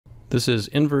This is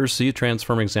inverse Z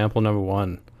transform example number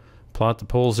 1. Plot the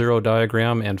pole zero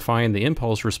diagram and find the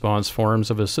impulse response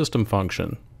forms of a system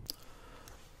function.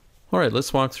 Alright,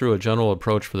 let's walk through a general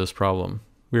approach for this problem.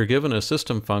 We are given a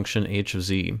system function h of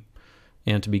z,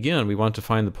 and to begin we want to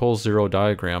find the pole zero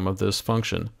diagram of this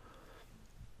function.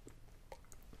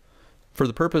 For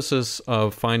the purposes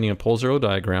of finding a pole zero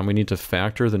diagram, we need to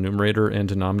factor the numerator and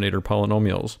denominator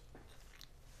polynomials.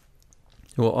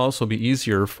 It will also be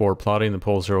easier for plotting the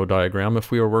pole zero diagram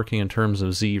if we are working in terms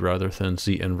of z rather than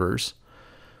z inverse.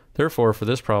 Therefore, for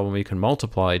this problem, we can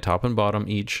multiply top and bottom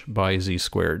each by z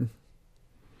squared.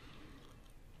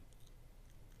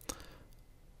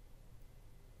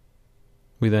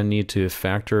 We then need to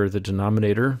factor the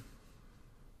denominator.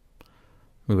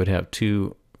 We would have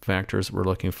two factors that we're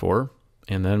looking for,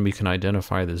 and then we can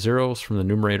identify the zeros from the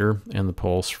numerator and the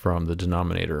poles from the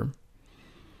denominator.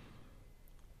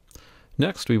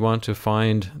 Next, we want to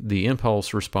find the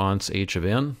impulse response h of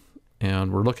n,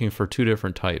 and we're looking for two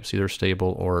different types, either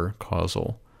stable or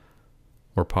causal,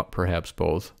 or perhaps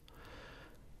both.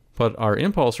 But our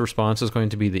impulse response is going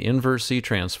to be the inverse Z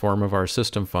transform of our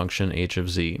system function h of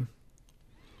z.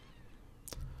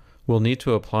 We'll need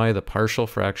to apply the partial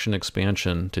fraction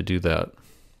expansion to do that.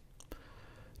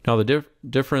 Now the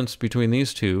difference between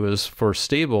these two is for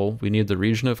stable, we need the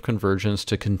region of convergence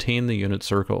to contain the unit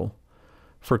circle.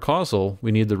 For causal,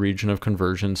 we need the region of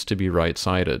convergence to be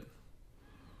right-sided.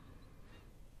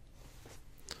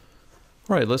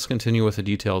 All right, let's continue with a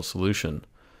detailed solution.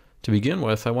 To begin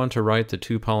with, I want to write the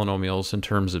two polynomials in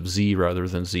terms of z rather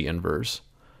than z inverse.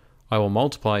 I will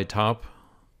multiply top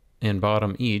and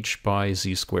bottom each by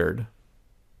z squared.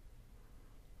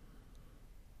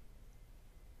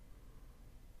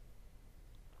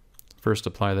 First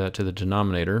apply that to the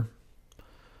denominator,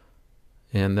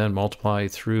 and then multiply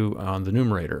through on the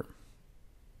numerator.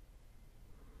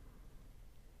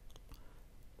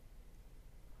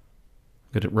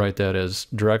 I'm going to write that as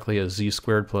directly as z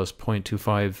squared plus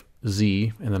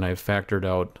 0.25z, and then I've factored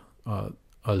out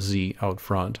a z out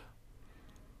front.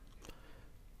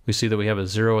 We see that we have a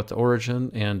 0 at the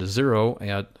origin and a 0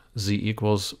 at z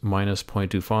equals minus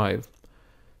 0.25.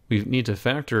 We need to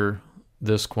factor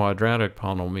this quadratic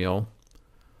polynomial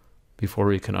before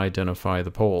we can identify the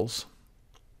poles.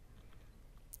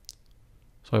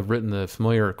 So I've written the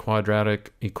familiar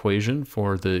quadratic equation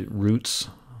for the roots.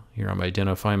 Here I'm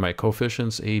identifying my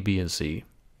coefficients a, b, and c.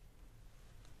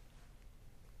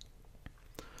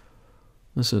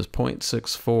 This is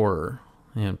 0.64,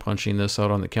 and punching this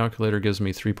out on the calculator gives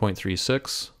me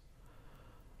 3.36.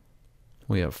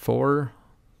 We have 4,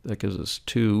 that gives us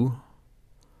 2.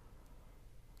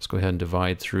 Let's go ahead and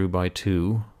divide through by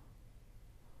 2.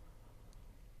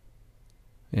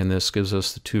 And this gives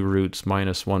us the two roots,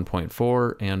 minus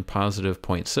 1.4 and positive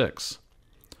 0.6.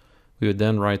 We would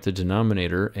then write the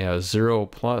denominator as 0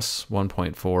 plus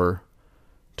 1.4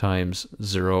 times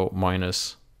 0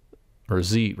 minus, or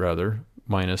z rather,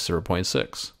 minus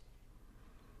 0.6.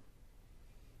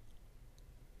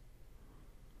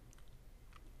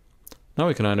 Now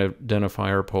we can identify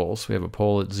our poles. We have a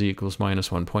pole at z equals minus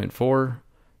 1.4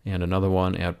 and another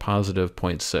one at positive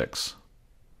 0.6.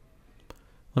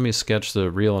 Let me sketch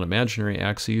the real and imaginary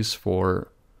axes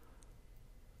for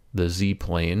the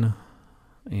z-plane,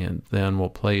 and then we'll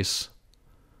place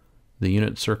the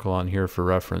unit circle on here for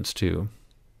reference too.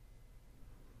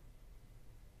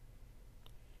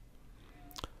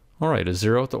 Alright, a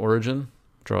 0 at the origin,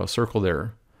 draw a circle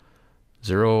there.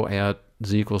 0 at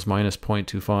z equals minus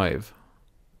 0.25.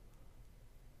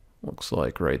 Looks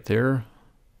like right there.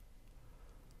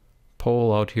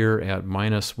 Pole out here at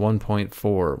minus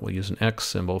 1.4. We'll use an X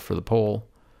symbol for the pole,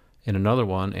 and another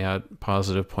one at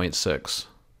positive 0.6.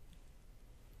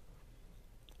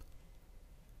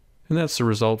 And that's the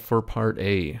result for part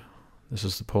A. This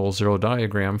is the pole zero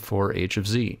diagram for h of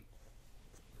z.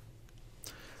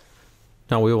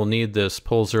 Now we will need this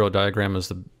pole zero diagram as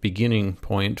the beginning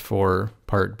point for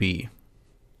part B.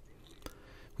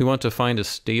 We want to find a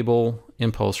stable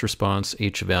impulse response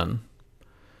h of n.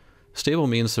 Stable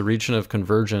means the region of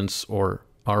convergence, or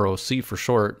ROC for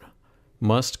short,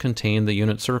 must contain the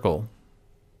unit circle.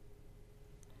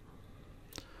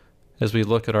 As we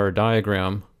look at our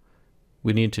diagram,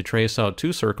 we need to trace out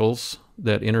two circles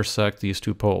that intersect these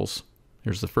two poles.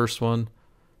 Here's the first one,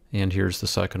 and here's the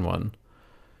second one.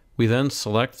 We then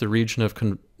select the region of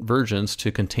convergence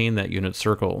to contain that unit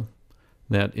circle.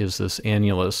 That is this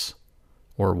annulus,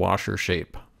 or washer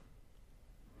shape.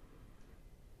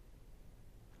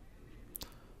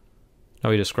 Now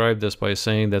we describe this by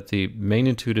saying that the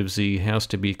magnitude of z has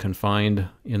to be confined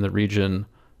in the region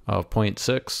of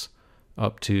 0.6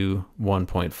 up to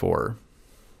 1.4.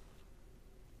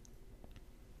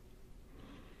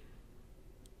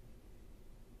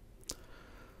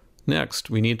 Next,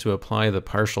 we need to apply the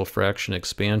partial fraction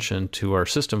expansion to our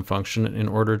system function in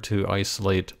order to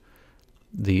isolate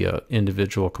the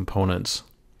individual components.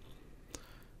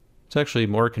 It's actually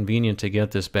more convenient to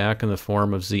get this back in the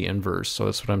form of z inverse, so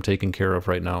that's what I'm taking care of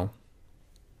right now.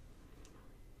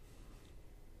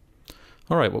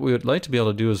 All right, what we would like to be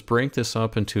able to do is break this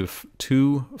up into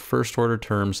two first-order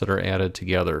terms that are added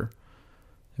together.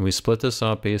 And we split this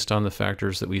up based on the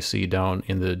factors that we see down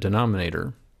in the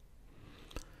denominator.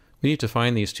 We need to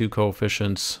find these two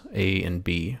coefficients, a and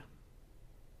b.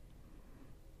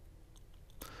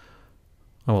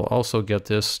 I will also get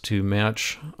this to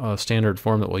match a standard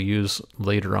form that we'll use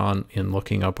later on in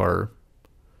looking up our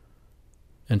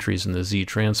entries in the z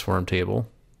transform table.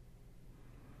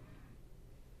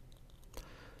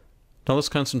 Now let's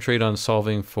concentrate on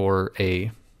solving for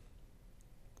a.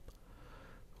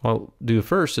 What I'll do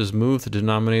first is move the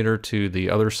denominator to the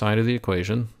other side of the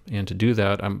equation, and to do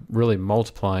that I'm really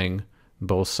multiplying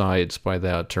both sides by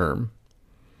that term.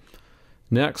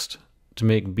 Next, to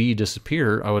make b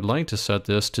disappear, I would like to set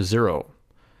this to 0,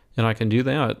 and I can do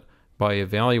that by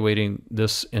evaluating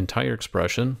this entire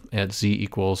expression at z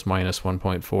equals minus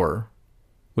 1.4,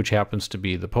 which happens to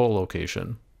be the pole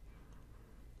location.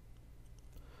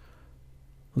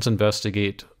 Let's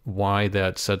investigate why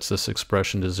that sets this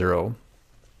expression to 0.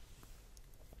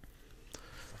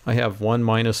 I have 1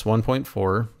 minus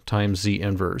 1.4 times z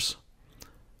inverse.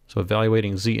 So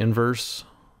evaluating z inverse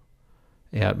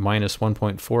at minus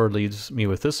 1.4 leaves me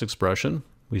with this expression.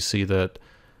 We see that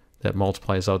that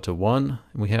multiplies out to 1,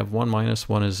 and we have 1 minus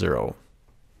 1 is 0.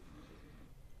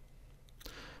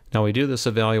 Now we do this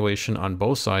evaluation on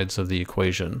both sides of the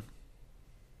equation.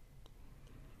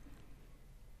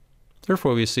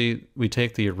 Therefore, we see we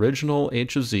take the original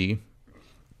h of z,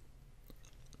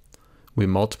 we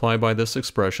multiply by this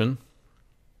expression.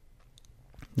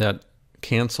 That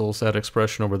cancels that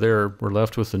expression over there. We're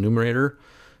left with the numerator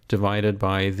divided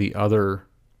by the other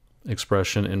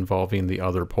expression involving the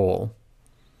other pole.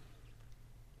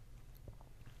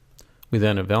 We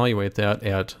then evaluate that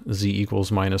at z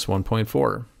equals minus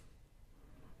 1.4.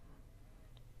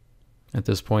 At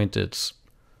this point, it's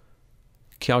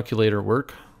calculator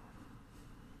work.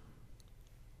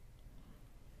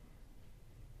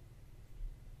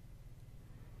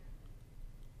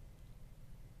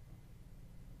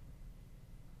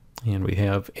 And we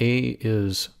have a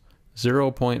is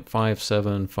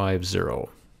 0.5750. I'm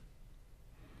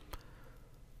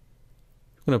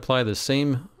going to apply the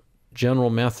same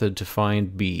general method to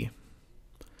find b.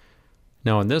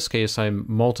 Now in this case, I'm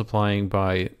multiplying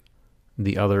by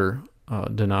the other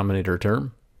denominator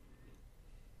term.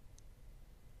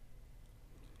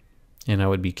 And I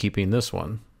would be keeping this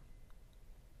one.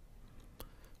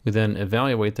 We then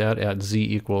evaluate that at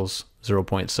z equals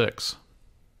 0.6.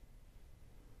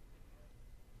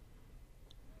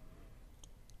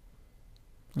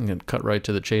 I'm going to cut right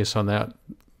to the chase on that.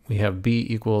 We have b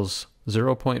equals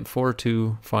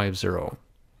 0.4250.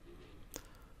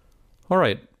 All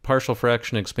right, partial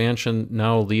fraction expansion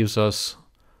now leaves us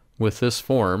with this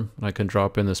form. I can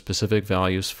drop in the specific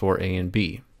values for a and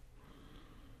b.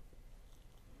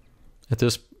 At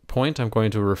this point, I'm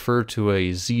going to refer to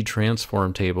a z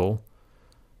transform table,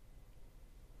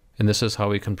 and this is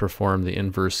how we can perform the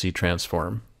inverse z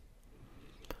transform.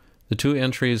 The two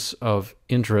entries of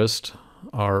interest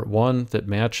are one that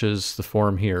matches the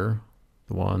form here,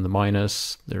 the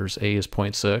minus, there's a is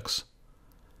 0.6.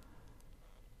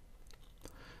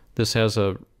 This has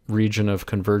a region of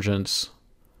convergence,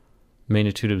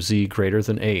 magnitude of z greater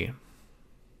than a.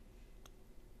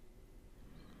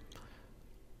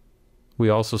 We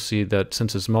also see that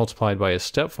since it's multiplied by a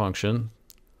step function,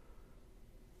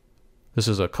 this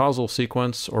is a causal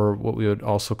sequence, or what we would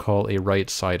also call a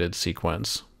right-sided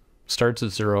sequence. Starts at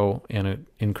 0 and it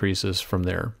increases from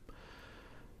there.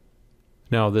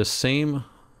 Now this same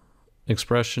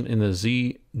expression in the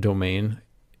z domain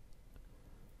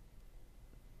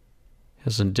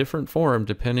has a different form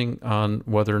depending on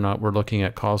whether or not we're looking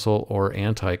at causal or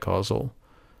anti-causal.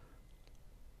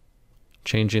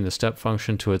 Changing the step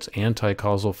function to its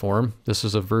anti-causal form, this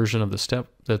is a version of the step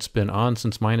that's been on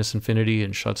since minus infinity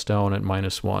and shuts down at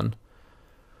minus 1.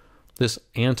 This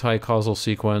anti-causal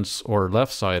sequence, or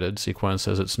left-sided sequence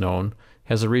as it's known,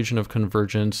 has a region of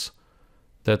convergence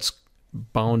that's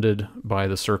bounded by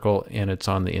the circle and it's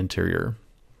on the interior.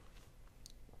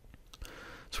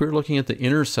 So we're looking at the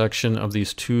intersection of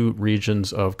these two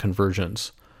regions of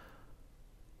convergence.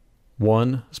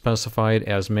 One specified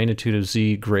as magnitude of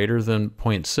z greater than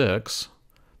 0.6.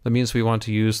 That means we want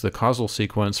to use the causal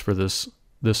sequence for this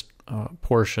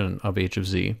portion of h of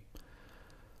z.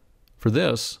 For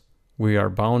this, we are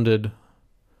bounded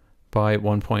by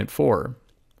 1.4.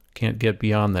 Can't get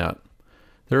beyond that.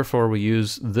 Therefore, we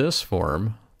use this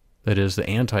form, that is the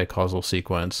anti-causal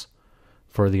sequence,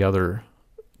 for the other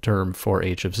term for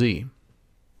h of z.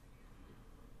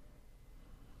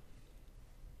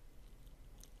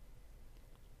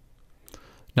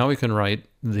 Now we can write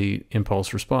the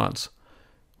impulse response.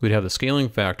 We'd have the scaling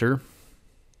factor,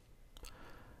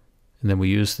 and then we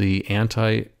use the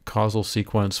anti-causal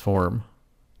sequence form.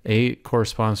 A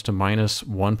corresponds to minus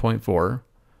 1.4.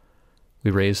 We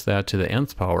raise that to the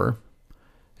nth power,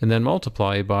 and then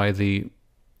multiply by the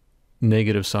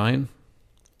negative sign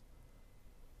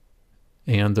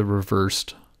and the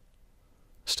reversed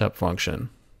step function.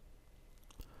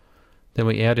 Then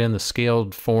we add in the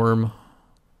scaled form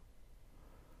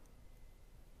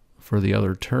for the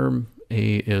other term.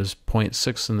 A is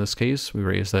 0.6 in this case. We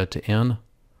raise that to n,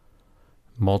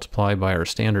 multiply by our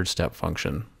standard step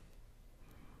function.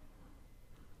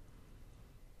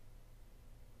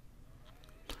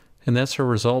 And that's our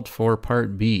result for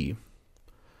part B.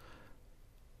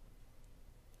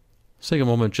 Let's take a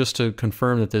moment just to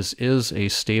confirm that this is a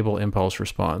stable impulse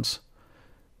response.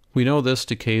 We know this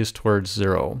decays towards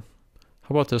 0. How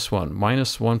about this one?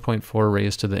 Minus 1.4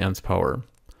 raised to the nth power.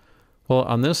 Well,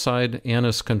 on this side, n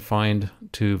is confined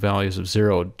to values of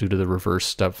 0 due to the reverse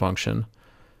step function.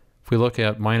 If we look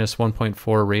at minus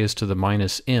 1.4 raised to the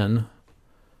minus n,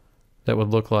 that would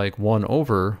look like 1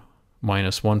 over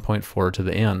minus 1.4 to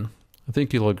the n. I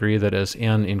think you'll agree that as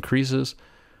n increases,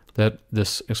 that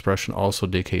this expression also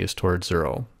decays towards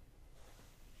 0.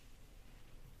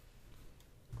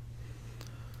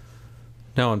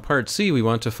 Now in part C, we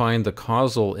want to find the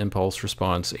causal impulse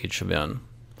response h of n.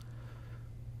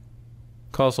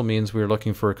 Causal means we're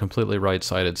looking for a completely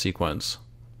right-sided sequence.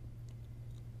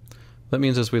 That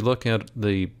means as we look at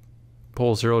the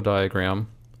pole zero diagram,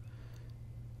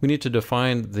 we need to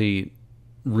define the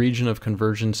region of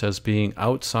convergence as being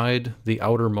outside the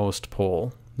outermost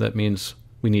pole. That means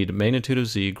we need a magnitude of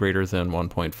z greater than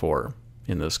 1.4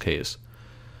 in this case.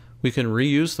 We can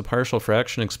reuse the partial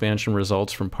fraction expansion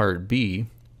results from part B.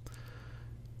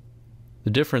 The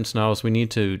difference now is we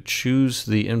need to choose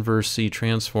the inverse C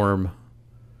transform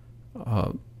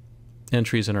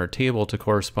entries in our table to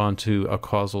correspond to a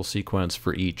causal sequence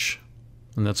for each.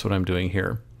 And that's what I'm doing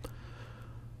here.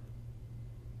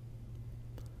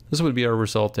 This would be our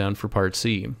result then for part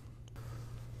C.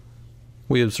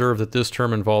 We observe that this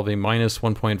term involving minus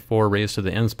 1.4 raised to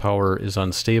the nth power is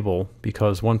unstable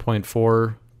because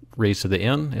 1.4 raised to the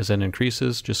n, as n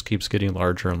increases, just keeps getting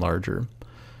larger and larger.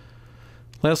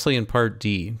 Lastly, in part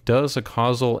D, does a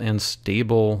causal and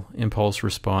stable impulse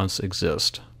response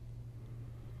exist?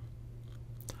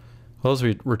 Well, as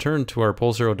we return to our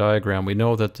pole zero diagram, we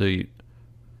know that the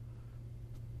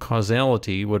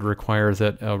causality would require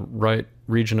that a right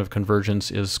region of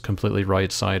convergence is completely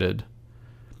right-sided.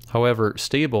 However,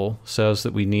 stable says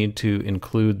that we need to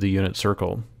include the unit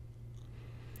circle.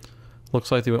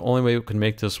 Looks like the only way we can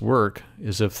make this work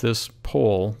is if this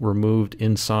pole were moved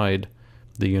inside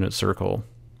the unit circle.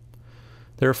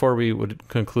 Therefore, we would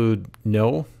conclude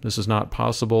no, this is not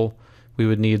possible. We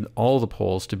would need all the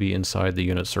poles to be inside the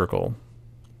unit circle.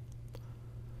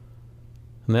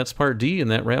 And that's part D, and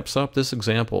that wraps up this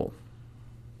example.